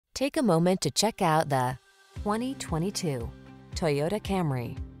Take a moment to check out the 2022 Toyota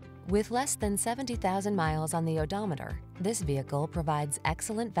Camry. With less than 70,000 miles on the odometer, this vehicle provides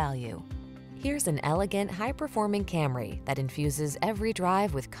excellent value. Here's an elegant, high-performing Camry that infuses every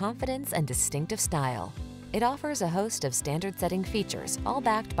drive with confidence and distinctive style. It offers a host of standard-setting features, all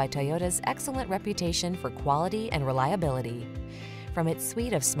backed by Toyota's excellent reputation for quality and reliability. From its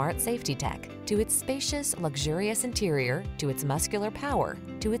suite of smart safety tech, to its spacious, luxurious interior, to its muscular power,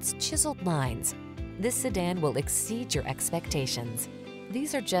 to its chiseled lines, this sedan will exceed your expectations.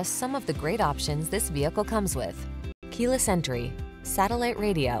 These are just some of the great options this vehicle comes with: keyless entry, satellite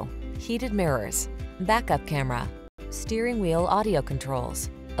radio, heated mirrors, backup camera, steering wheel audio controls,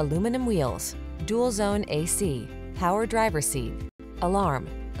 aluminum wheels, dual zone AC, power driver seat, alarm,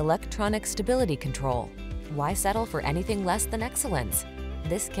 electronic stability control. Why settle for anything less than excellence?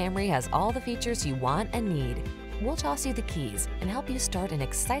 This Camry has all the features you want and need. We'll toss you the keys and help you start an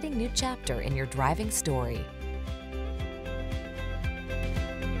exciting new chapter in your driving story.